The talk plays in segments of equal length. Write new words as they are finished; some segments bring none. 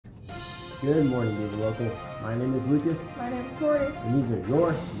Good morning, Beaver Local. My name is Lucas. My name is Tori. And these are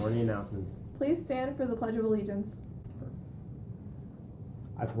your morning announcements. Please stand for the Pledge of Allegiance.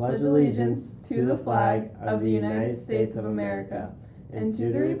 I pledge allegiance to the flag of the United States of America and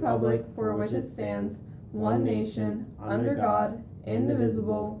to the republic for which it stands, one nation, under God,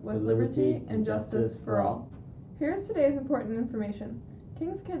 indivisible, with liberty and justice for all. Here's today's important information.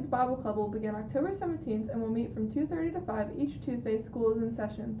 King's Kids Bible Club will begin October 17th and will meet from 2:30 to 5 each Tuesday. School is in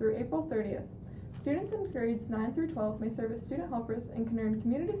session through April 30th. Students in grades 9 through 12 may serve as student helpers and can earn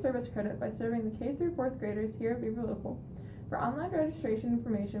community service credit by serving the K through 4th graders here at Beaver Local. For online registration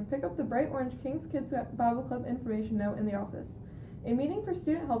information, pick up the bright orange King's Kids Bible Club information note in the office. A meeting for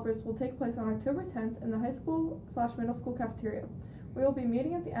student helpers will take place on October 10th in the high school/middle school cafeteria. We will be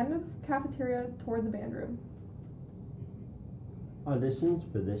meeting at the end of cafeteria toward the band room. Auditions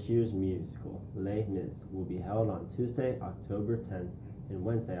for this year's musical, Les Mis, will be held on Tuesday, October 10th and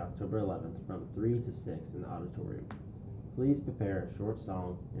Wednesday, October 11th from 3 to 6 in the auditorium. Please prepare a short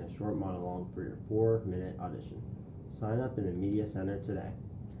song and a short monologue for your 4-minute audition. Sign up in the Media Center today.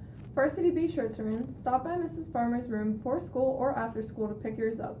 Varsity B shirts are in. Stop by Mrs. Farmer's room before school or after school to pick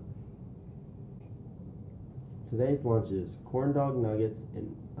yours up. Today's lunch is corn dog nuggets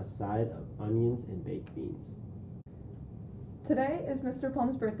and a side of onions and baked beans. Today is Mr.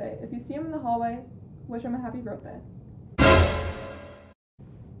 Plum's birthday. If you see him in the hallway, wish him a happy birthday.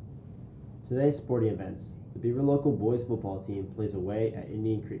 Today's sporting events. The Beaver Local boys football team plays away at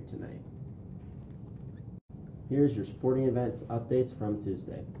Indian Creek tonight. Here's your sporting events updates from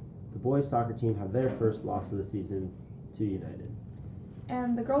Tuesday. The boys soccer team have their first loss of the season to United.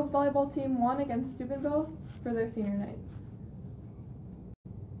 And the girls volleyball team won against Steubenville for their senior night.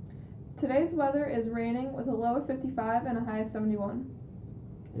 Today's weather is raining with a low of 55 and a high of 71.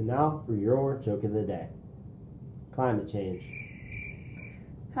 And now for your joke of the day. Climate change.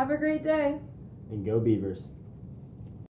 Have a great day. And go Beavers.